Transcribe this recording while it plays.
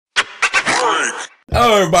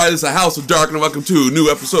Hello everybody, this is the House of Dark and welcome to a new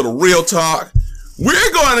episode of Real Talk.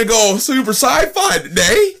 We're going to go super sci-fi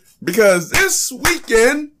today because this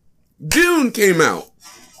weekend Dune came out.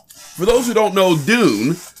 For those who don't know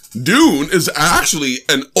Dune is actually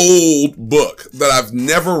an old book that I've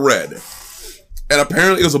never read. And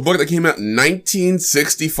apparently it was a book that came out in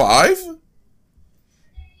 1965.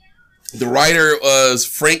 The writer was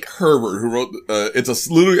Frank Herbert, who wrote, it's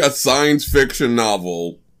literally a science fiction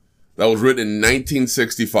novel that was written in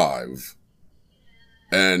 1965.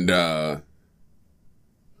 And, I've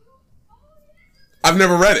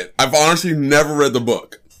never read it. I've honestly never read the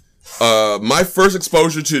book. My first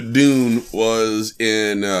exposure to Dune was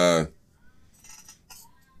in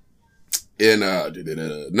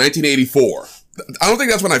 1984. I don't think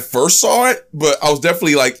that's when I first saw it, but I was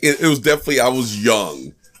definitely I was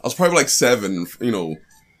young. I was probably like 7,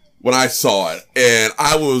 when I saw it. And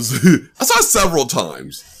I saw it several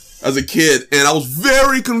times as a kid, and I was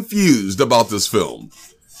very confused about this film.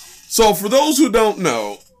 So for those who don't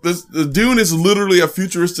know, the Dune is literally a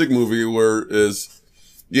futuristic movie where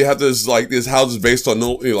you have these houses based on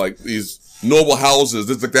these noble houses.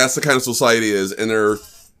 That's the kind of society it is, and they're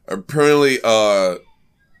apparently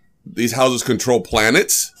these houses control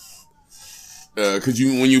planets. Because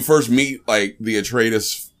when you first meet the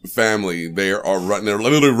Atreides family, they're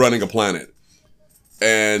literally running a planet.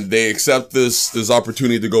 And they accept this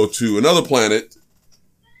opportunity to go to another planet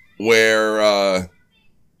where,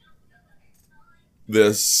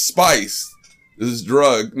 this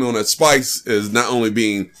drug known as spice is not only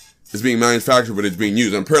being manufactured, but it's being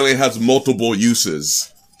used. And apparently it has multiple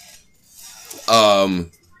uses. In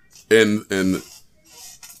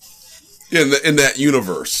that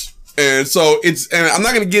universe. And so and I'm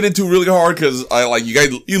not going to get into really hard because you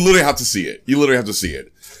literally have to see it. You literally have to see it.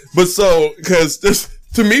 But because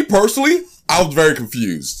to me personally, I was very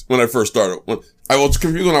confused when I first started. I was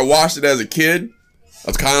confused when I watched it as a kid. I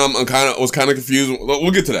was kind of confused.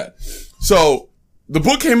 We'll get to that. So the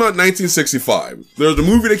book came out in 1965. There's a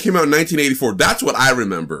movie that came out in 1984. That's what I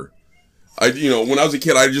remember. When I was a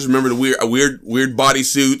kid, I just remember the weird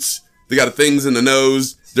bodysuits. They got things in the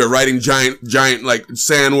nose. They're riding giant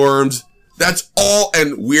sandworms. That's all,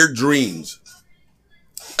 and weird dreams.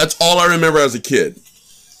 That's all I remember as a kid.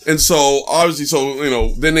 And so, obviously,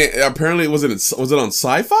 then apparently was it on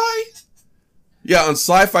Sci-Fi? Yeah, on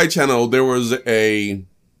Sci-Fi Channel, there was a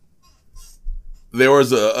mini, there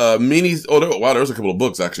was a couple of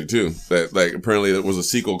books actually too, that apparently there was a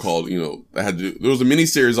sequel called, there was a mini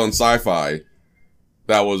series on Sci-Fi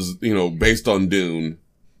that was, based on Dune.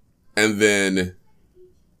 And then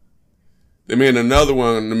they made another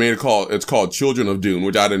one, it's called Children of Dune,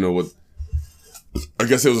 which I didn't know what, I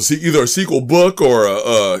guess it was either a sequel book or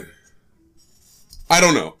I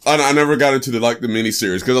don't know. I never got into the mini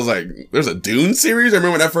series because I was like, there's a Dune series? I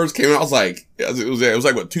remember when that first came out, I was like, it was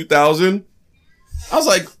like what, 2000? I was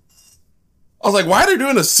like, why are they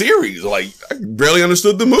doing a series? I barely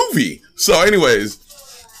understood the movie. So anyways,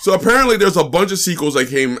 apparently there's a bunch of sequels that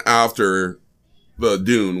came after the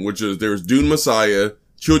Dune, which is, there's Dune Messiah,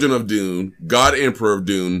 Children of Dune, God Emperor of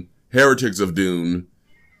Dune, Heretics of Dune,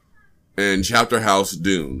 and Chapter House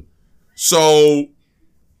Dune. So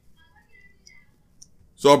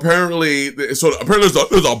apparently there's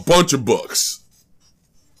a bunch of books.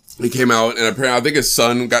 He came out, and apparently I think his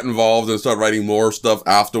son got involved and started writing more stuff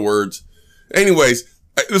afterwards. Anyways,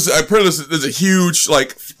 apparently this is a huge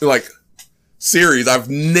series I've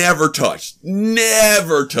never touched.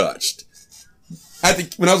 Never touched.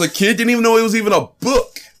 When I was a kid, didn't even know it was even a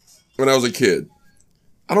book. When I was a kid,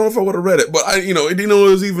 I don't know if I would have read it, but I didn't know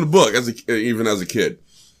it was even a book even as a kid.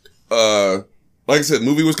 Like I said, the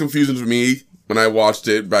movie was confusing for me when I watched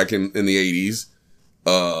it back in the 80s.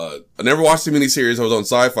 I never watched the miniseries. I was on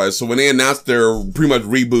Sci-Fi. So when they announced they're pretty much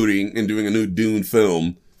rebooting and doing a new Dune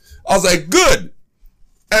film, I was like, good.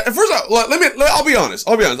 At first, I'll be honest.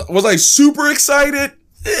 Was I super excited?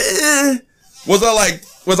 Was I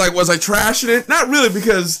trashing it? Not really,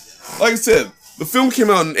 because, like I said, the film came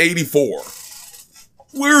out in 84.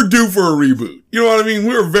 We're due for a reboot. You know what I mean?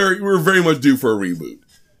 We were very much due for a reboot.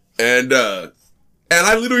 And I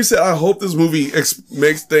literally said, I hope this movie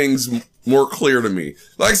makes things more clear to me.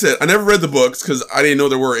 Like I said, I never read the books because I didn't know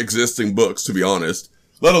there were existing books, to be honest,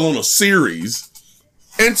 let alone a series.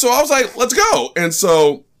 And so I was like, let's go. And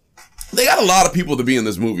so they got a lot of people to be in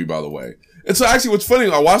this movie, by the way. And so actually what's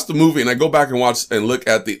funny, I watched the movie and I go back and watch and look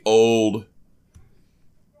at the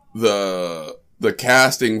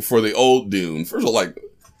casting for the old Dune. First of all, and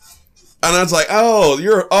I was like,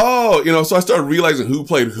 so I started realizing who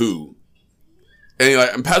played who.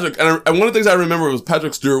 And Patrick, and one of the things I remember was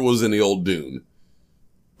Patrick Stewart was in the old Dune.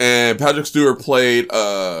 And Patrick Stewart played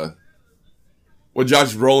what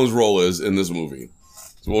Josh Brolin's role is in this movie.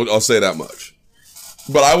 So I'll say that much.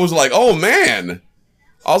 But I was like, oh man.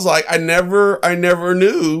 I was like, I never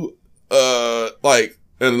knew, so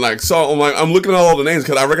I'm looking at all the names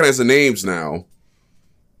because I recognize the names now.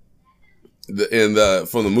 From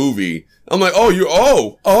the movie. I'm like,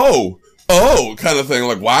 oh, kind of thing. I'm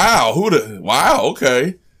like, wow,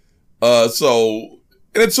 okay. So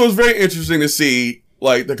it's very interesting to see,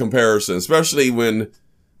 like, the comparison, especially when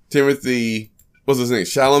Timothy, what's his name?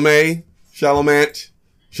 Chalamet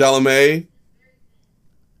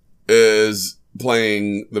is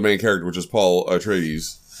playing the main character, which is Paul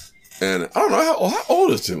Atreides. And I don't know, how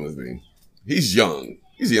old is Timothy? He's young.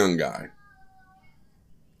 He's a young guy.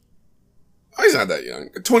 Oh, he's not that young.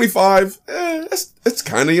 25? It's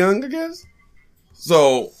kind of young, I guess.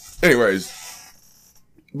 So, anyways.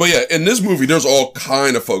 But yeah, in this movie, there's all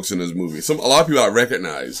kind of folks in this movie. A lot of people I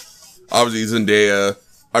recognize. Obviously, Zendaya.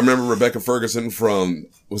 I remember Rebecca Ferguson from,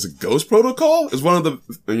 was it Ghost Protocol? It's one of the,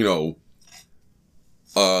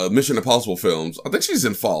 Mission Impossible films. I think she's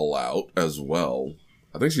in Fallout as well.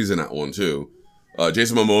 I think she's in that one too.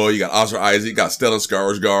 Jason Momoa, you got Oscar Isaac, you got Stellan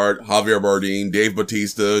Skarsgård, Javier Bardem, Dave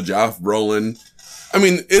Bautista, Josh Brolin. I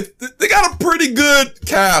mean, they got a pretty good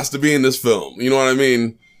cast to be in this film. You know what I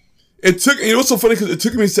mean? What's so funny, because it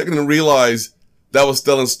took me a second to realize that was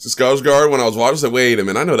Stellan Skarsgård when I was watching. I said, wait a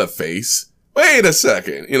minute, I know that face. Wait a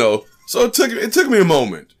second, So it took me a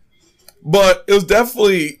moment. But it was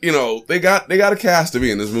definitely, they got a cast to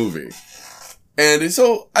be in this movie. And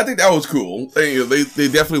so I think that was cool. They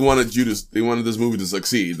definitely wanted they wanted this movie to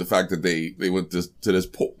succeed. The fact that they went to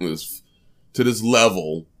this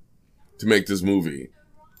level to make this movie.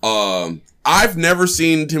 I've never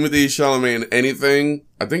seen Timothée Chalamet in anything.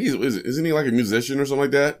 I think isn't he like a musician or something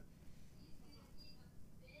like that?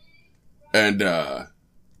 And the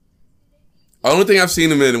only thing I've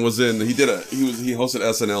seen him in was he hosted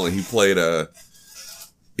SNL and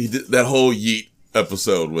he did that whole Yeet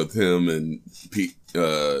episode with him and Pete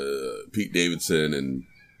Davidson and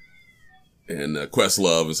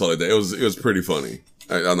Questlove and stuff like that. It was pretty funny.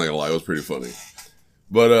 I'm not gonna lie, it was pretty funny.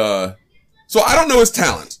 But so I don't know his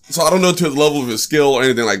talent. So I don't know to the level of his skill or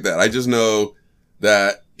anything like that. I just know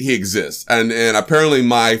that he exists. And apparently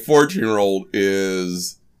my 14-year-old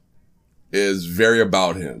is very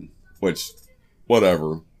about him, which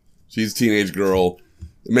whatever. She's a teenage girl.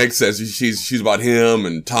 It makes sense. She's about him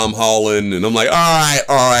and Tom Holland, and I'm like, all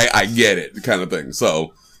right, I get it, kind of thing.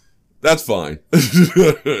 So that's fine.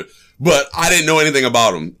 But I didn't know anything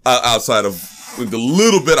about him outside of the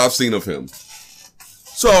little bit I've seen of him.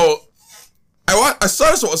 So I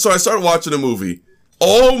started watching the movie.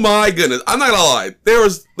 Oh my goodness! I'm not gonna lie. There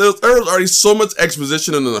was already so much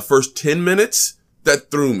exposition in the first 10 minutes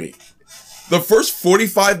that threw me. The first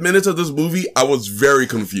 45 minutes of this movie, I was very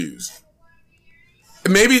confused.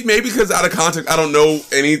 Maybe because out of context, I don't know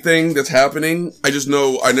anything that's happening. I just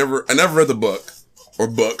know I never read the book or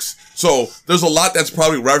books. So there's a lot that's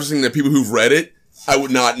probably referencing that people who've read it, I would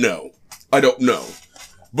not know. I don't know.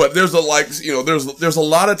 But there's there's a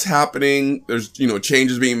lot that's happening. There's,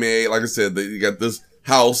 changes being made. Like I said, you got this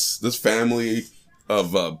house, this family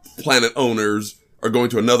of, planet owners are going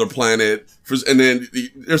to another planet. And then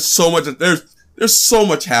there's so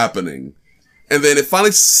much happening. And then it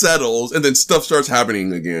finally settles, and then stuff starts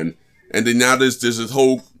happening again. And then now there's this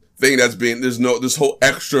whole thing this whole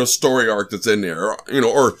extra story arc that's in there, or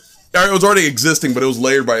it was already existing, but it was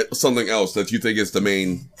layered by something else that you think is the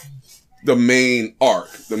main arc,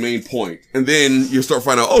 the main point. And then you start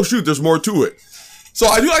finding out, oh shoot, there's more to it. So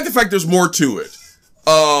I do like the fact there's more to it.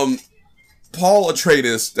 Paul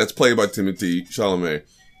Atreides, that's played by Timothée Chalamet,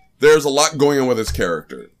 there's a lot going on with his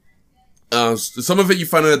character. Some of it you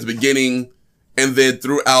find out at the beginning, and then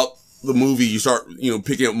throughout the movie, you start,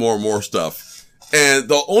 picking up more and more stuff. And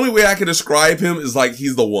the only way I can describe him is like,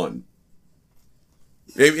 he's the one.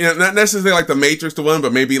 Maybe, not necessarily like the Matrix the one,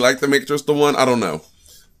 but maybe like the Matrix the one. I don't know.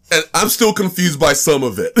 And I'm still confused by some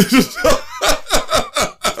of it.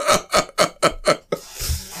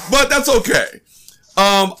 But that's okay.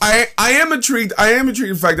 I am intrigued. I am intrigued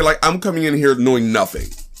in the fact that, like, I'm coming in here knowing nothing.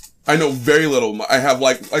 I know very little. I have,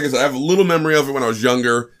 like I said, I have a little memory of it when I was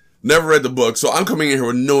younger. Never read the book, so I'm coming in here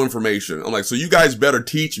with no information. I'm like, so you guys better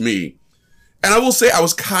teach me. And I will say, I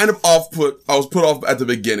was kind of put off at the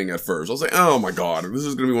beginning at first. I was like, oh my god, this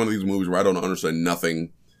is going to be one of these movies where I don't understand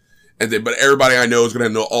nothing. But everybody I know is going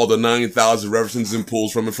to know all the 9,000 references and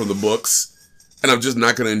pulls from it from the books. And I'm just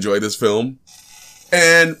not going to enjoy this film.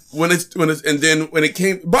 And when it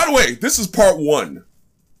came, by the way, this is part 1.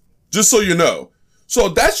 Just so you know. So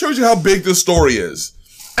that shows you how big this story is.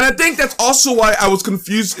 And I think that's also why I was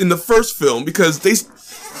confused in the first film, because they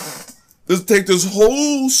take this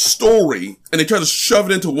whole story and they try to shove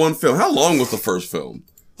it into one film. How long was the first film?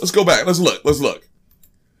 Let's go back. Let's look.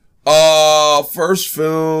 First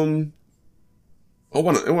film. It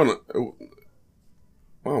won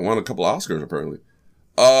a couple Oscars apparently.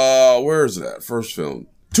 Where is that? First film.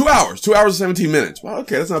 2 hours. 2 hours and 17 minutes. Wow,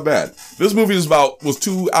 okay, that's not bad. This movie was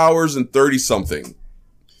 2 hours and 30 something.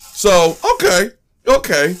 So, okay.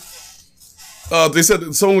 They said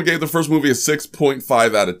that someone gave the first movie a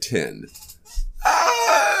 6.5 out of 10.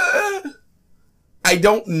 I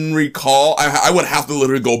don't recall. I would have to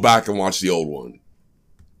literally go back and watch the old one.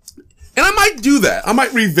 And I might do that. I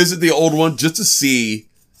might revisit the old one just to see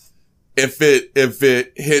if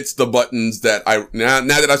it hits the buttons that now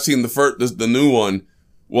that I've seen the new one,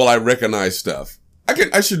 will I recognize stuff?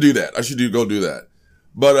 I should do that. I should go do that.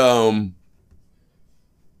 But,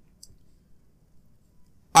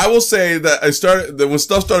 I will say that when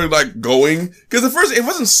stuff started like going, because at first it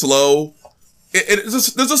wasn't slow. There's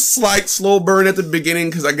a slight slow burn at the beginning,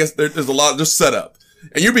 because I guess there's a lot just set up.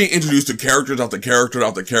 And you're being introduced to characters after character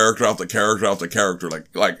after character after character after character,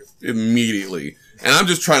 like immediately. And I'm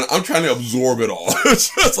trying to absorb it all.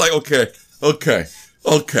 It's just like, okay.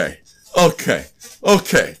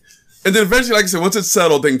 And then eventually, like I said, once it's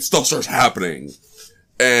settled, then stuff starts happening.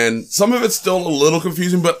 And some of it's still a little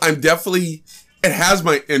confusing, but it has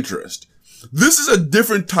my interest. This is a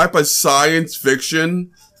different type of science fiction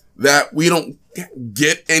that we don't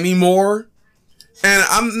get anymore. And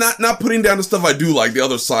I'm not putting down the stuff I do like, the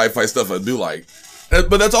other sci-fi stuff I do like.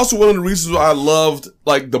 But that's also one of the reasons why I loved,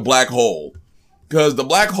 like, the Black Hole. Because the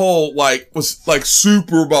Black Hole, like, was, like,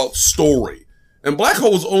 super about story. And Black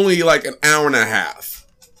Hole was only, like, an hour and a half.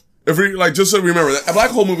 Just so you remember, that Black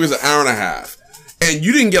Hole movie was an hour and a half. And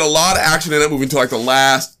you didn't get a lot of action in that movie until, like, the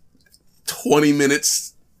last 20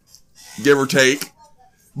 minutes, give or take.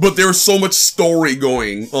 But there was so much story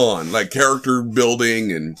going on, like, character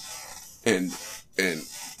building and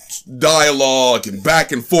dialogue and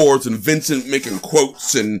back and forth, and Vincent making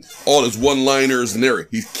quotes and all his one-liners, and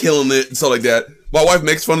he's killing it and stuff like that. My wife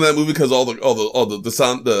makes fun of that movie because all the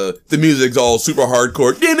sound, the music's all super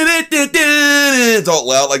hardcore. It's all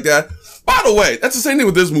loud like that. By the way, that's the same thing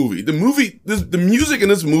with this movie. The music in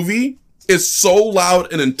this movie is so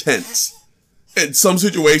loud and intense in some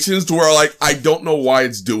situations to where, like, I don't know why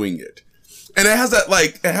it's doing it. And it has that,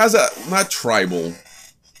 not tribal,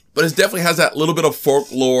 but it definitely has that little bit of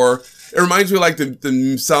folklore. It reminds me of, like, the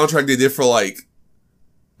soundtrack they did for, like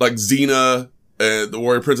Xena, the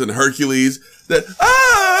Warrior Prince, and Hercules. That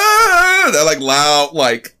like loud,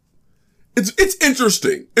 like, it's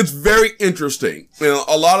interesting. It's very interesting. You know,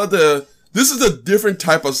 this is a different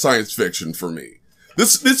type of science fiction for me.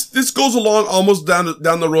 This goes along almost down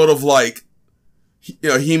the road of, like, you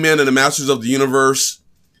know, He-Man and the Masters of the Universe.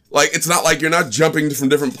 Like, it's not like you're not jumping from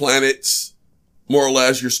different planets. More or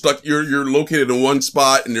less, you're located in one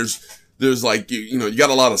spot, and there's like, you know, you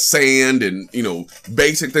got a lot of sand and, you know,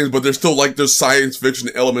 basic things, but there's still, like, there's science fiction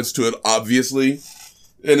elements to it, obviously.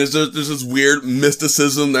 And there's this weird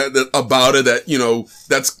mysticism that about it that, you know,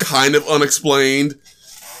 that's kind of unexplained.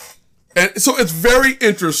 And so it's very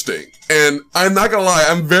interesting. And I'm not gonna lie,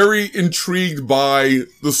 I'm very intrigued by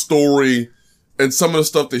the story and some of the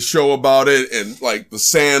stuff they show about it, and, like, the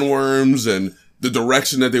sandworms and the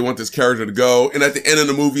direction that they want this character to go. And at the end of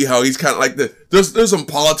the movie, how he's kind of like there's some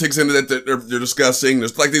politics in it that they're discussing.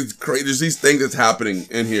 There's like there's these things that's happening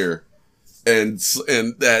in here. And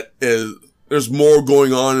that is, there's more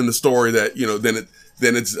going on in the story that, you know, then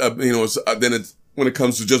it's when it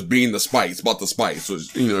comes to just being the spice, about the spice. So,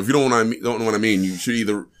 you know, if you don't know what I mean, you should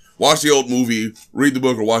either watch the old movie, read the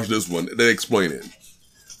book, or watch this one. They explain it.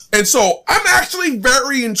 And so I'm actually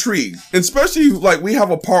very intrigued, especially, like, we have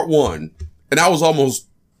a part 1. And that was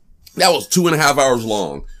 2.5 hours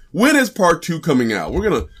long. When is part 2 coming out? We're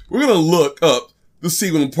gonna look up to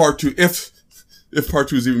see when part 2, if part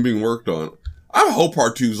 2 is even being worked on. I hope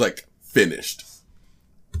part 2 is, like, finished.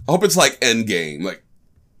 I hope it's like Endgame. Like,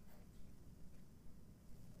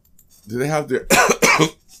 do they have their,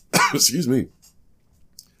 excuse me.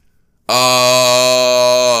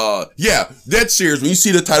 Yeah, dead serious. When you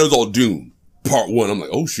see the titles all Dune, part 1, I'm like,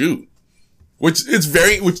 oh shoot. Which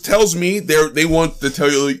tells me they want to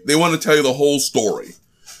tell you the whole story.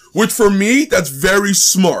 Which for me, that's very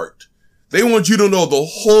smart. They want you to know the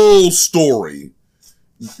whole story.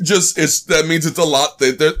 That means it's a lot.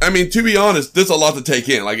 I mean, to be honest, there's a lot to take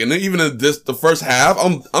in. Like, and even in the first half,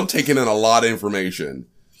 I'm taking in a lot of information.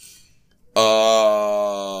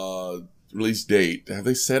 Release date. Have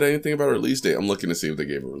they said anything about a release date? I'm looking to see if they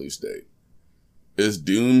gave a release date. Is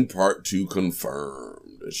Dune Part 2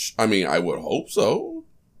 confirmed? I mean, I would hope so.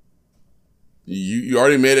 You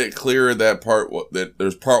already made it clear that that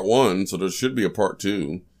there's part 1, so there should be a part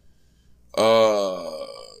 2.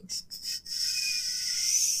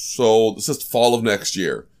 So this is fall of next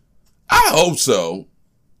year. I hope so.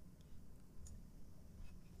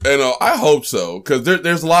 I hope so, because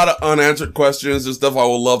there's a lot of unanswered questions and stuff I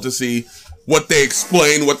would love to see. What they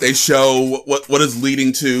explain, what they show, what is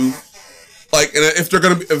leading to, like, and if they're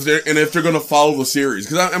gonna follow the series,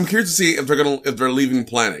 because I'm curious to see if they're leaving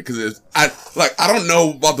planet, because I don't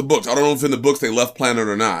know about the books. I don't know if in the books they left planet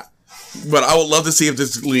or not, but I would love to see if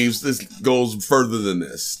this goes further than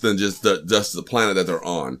just the planet that they're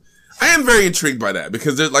on. I am very intrigued by that,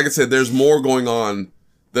 because like I said, there's more going on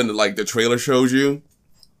than like the trailer shows you,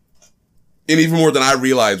 and even more than I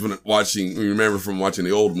realized remember from watching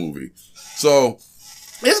the old movie. So,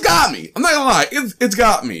 it's got me. I'm not gonna lie. It's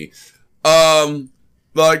got me.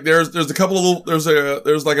 Like, there's a couple of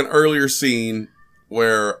there's like an earlier scene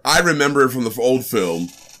where I remember from the old film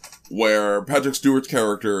where Patrick Stewart's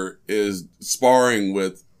character is sparring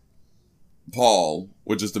with Paul,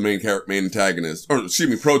 which is the main antagonist, or excuse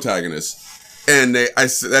me, protagonist. And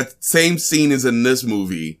that same scene is in this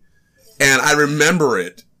movie. And I remember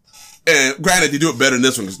it. And granted, they do it better in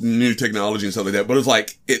this one because new technology and stuff like that. But it's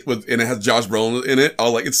like, and it has Josh Brolin in it. I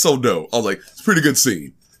was like, it's so dope. I was like, it's a pretty good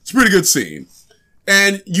scene. It's a pretty good scene.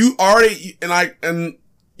 And you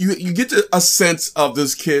get a sense of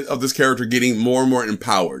this character getting more and more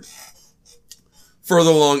empowered. Further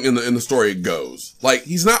along in the story it goes. Like,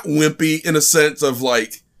 he's not wimpy in a sense of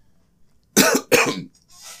like,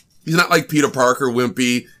 he's not like Peter Parker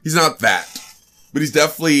wimpy. He's not that. But he's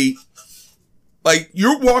definitely, like,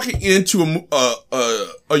 you're walking into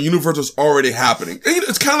a universe that's already happening.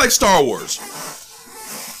 It's kind of like Star Wars.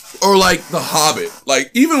 Or like The Hobbit.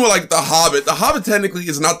 Like, even with like The Hobbit technically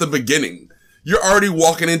is not the beginning. You're already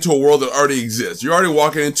walking into a world that already exists. You're already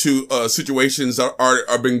walking into situations that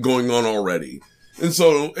are been going on already. And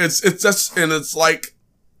so it's like,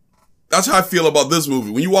 that's how I feel about this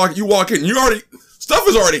movie. When you walk in, stuff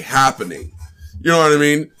is already happening. You know what I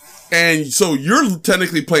mean? And so you're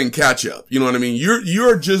technically playing catch up. You know what I mean?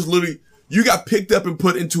 You're just literally, you got picked up and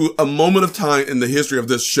put into a moment of time in the history of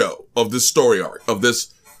this show, of this story arc, of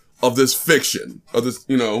this fiction, of this,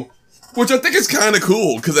 you know, which I think is kind of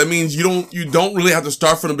cool, because that means you don't really have to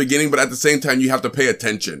start from the beginning, but at the same time you have to pay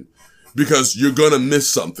attention because you're gonna miss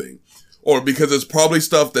something, or because it's probably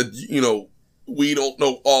stuff that, you know, we don't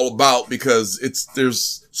know all about because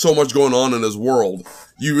there's so much going on in this world.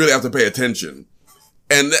 You really have to pay attention.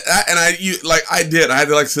 And I had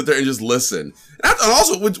to like sit there and just listen. And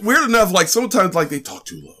also, weird enough, like sometimes like they talk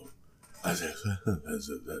too low. I said,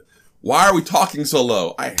 why are we talking so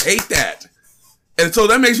low? I hate that. And so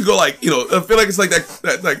that makes you go like, you know, I feel like it's like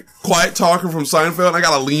that like quiet talker from Seinfeld. And I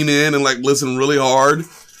gotta lean in and like listen really hard.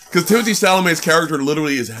 Cause Timothée Chalamet's character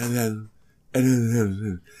literally is,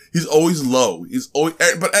 he's always low. He's always,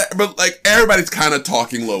 but like everybody's kind of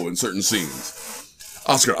talking low in certain scenes.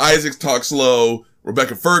 Oscar Isaac talks low.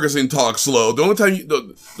 Rebecca Ferguson talks slow. The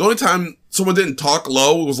only time someone didn't talk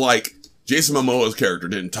low was like Jason Momoa's character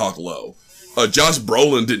didn't talk low. Josh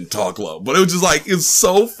Brolin didn't talk low. But it was just like, it's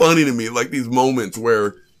so funny to me, like these moments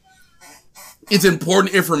where it's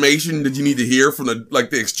important information that you need to hear from the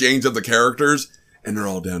exchange of the characters, and they're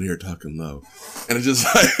all down here talking low. And it's just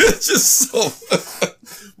like, it's just so,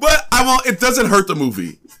 but it doesn't hurt the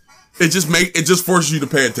movie. It just forces you to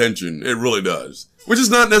pay attention. It really does. Which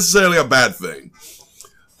is not necessarily a bad thing.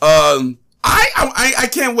 I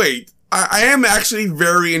can't wait. I am actually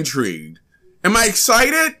very intrigued. Am I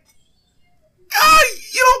excited?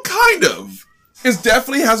 Kind of. It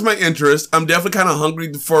definitely has my interest. I'm definitely kind of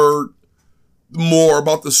hungry for more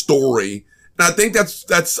about the story. And I think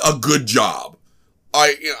that's a good job.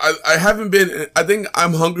 I think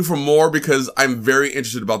I'm hungry for more because I'm very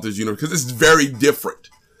interested about this universe, because it's very different.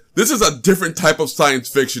 This is a different type of science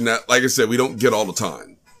fiction that, like I said, we don't get all the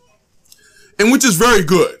time. And which is very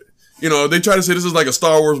good. You know, they try to say this is like a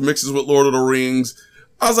Star Wars mixes with Lord of the Rings.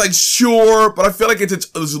 I was like, sure, but I feel like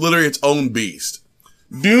it's literally its own beast.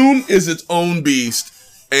 Dune is its own beast,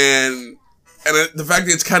 and the fact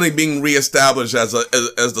that it's kind of being reestablished as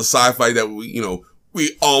the sci-fi that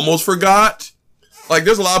we almost forgot. Like,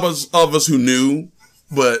 there's a lot of us who knew,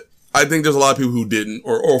 but I think there's a lot of people who didn't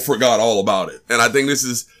or forgot all about it. And I think this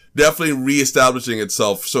is definitely reestablishing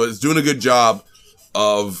itself. So it's doing a good job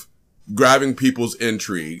of grabbing people's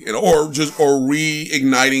intrigue or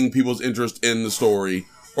reigniting people's interest in the story,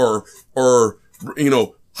 or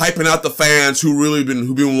hyping out the fans who've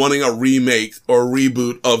been wanting a remake or a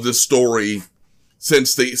reboot of this story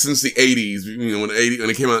since the 80s, when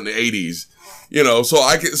it came out in the 80s. You know, so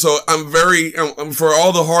I'm very, for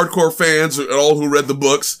all the hardcore fans and all who read the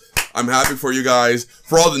books, I'm happy for you guys.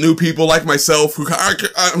 For all the new people like myself who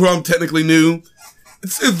I'm technically new,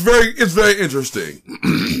 it's very interesting.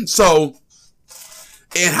 So,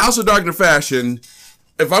 in House of Darkness fashion,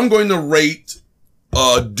 if I'm going to rate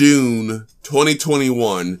Dune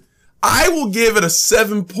 2021, I will give it a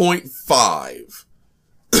 7.5.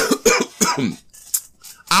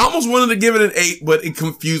 I almost wanted to give it an 8, but it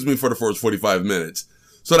confused me for the first 45 minutes.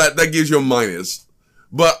 So that gives you a minus.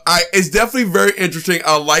 But it's definitely very interesting.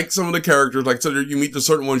 I like some of the characters. Like, so you meet the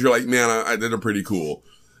certain ones, you're like, man, they're pretty cool.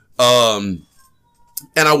 And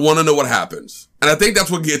I want to know what happens. And I think that's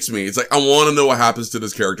what gets me. It's like, I want to know what happens to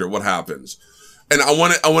this character, what happens. And I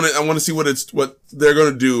want to see what they're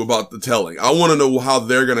going to do about the telling. I want to know how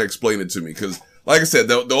they're going to explain it to me. Cause like I said,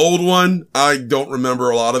 the old one, I don't remember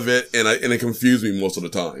a lot of it, and it confused me most of the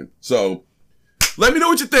time. So, let me know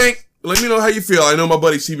what you think. Let me know how you feel. I know my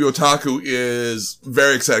buddy CB Otaku is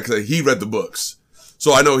very excited because he read the books.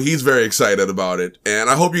 So I know he's very excited about it, and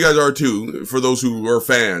I hope you guys are too, for those who are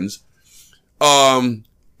fans. I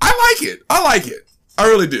like it. I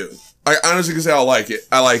really do. I honestly can say I like it,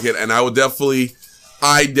 and I definitely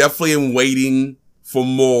am waiting for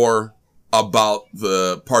more about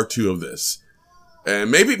the part 2 of this.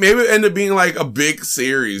 And maybe it end up being like a big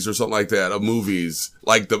series or something like that of movies,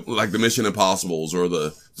 like the Mission Impossibles or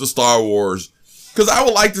the Star Wars. Cause I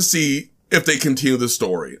would like to see if they continue the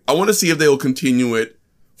story. I want to see if they will continue it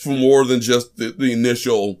for more than just the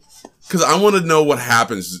initial, cause I want to know what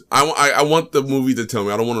happens. I want the movie to tell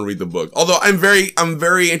me. I don't want to read the book. Although I'm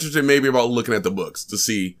very interested maybe about looking at the books to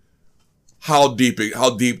see how deep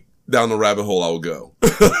down the rabbit hole I will go.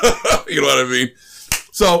 You know what I mean?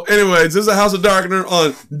 So, anyways, this is a House of Darkness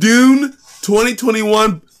on Dune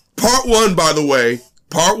 2021, Part 1, by the way.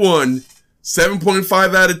 Part 1,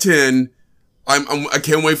 7.5 out of 10. I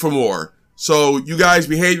can't wait for more. So, you guys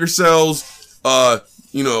behave yourselves,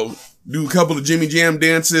 do a couple of Jimmy Jam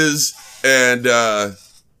dances, and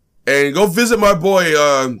go visit my boy,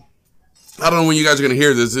 I don't know when you guys are gonna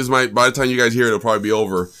hear this. By the time you guys hear it, it'll probably be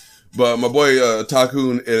over. But my boy,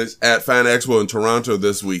 Takoon is at Fan Expo in Toronto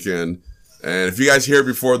this weekend. And if you guys hear it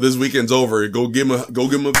before this weekend's over, go give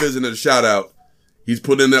him a visit and a shout out. He's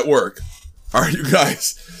put in that work. All right, you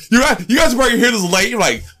guys. You guys are probably hear this late. You're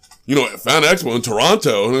like, at Fan Expo in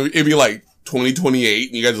Toronto. It'd be like 2028,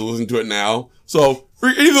 and you guys are listening to it now. So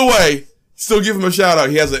either way, still give him a shout out.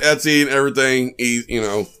 He has an Etsy and everything.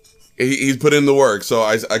 He's put in the work. So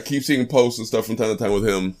I keep seeing posts and stuff from time to time with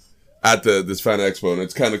him at this Fan Expo, and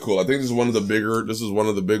it's kind of cool. I think this is one of the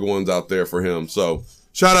big ones out there for him. So.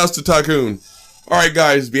 Shout outs to Tycoon. All right,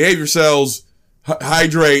 guys, behave yourselves,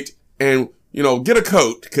 hydrate, and get a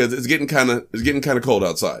coat because it's getting kind of cold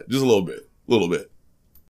outside. Just a little bit.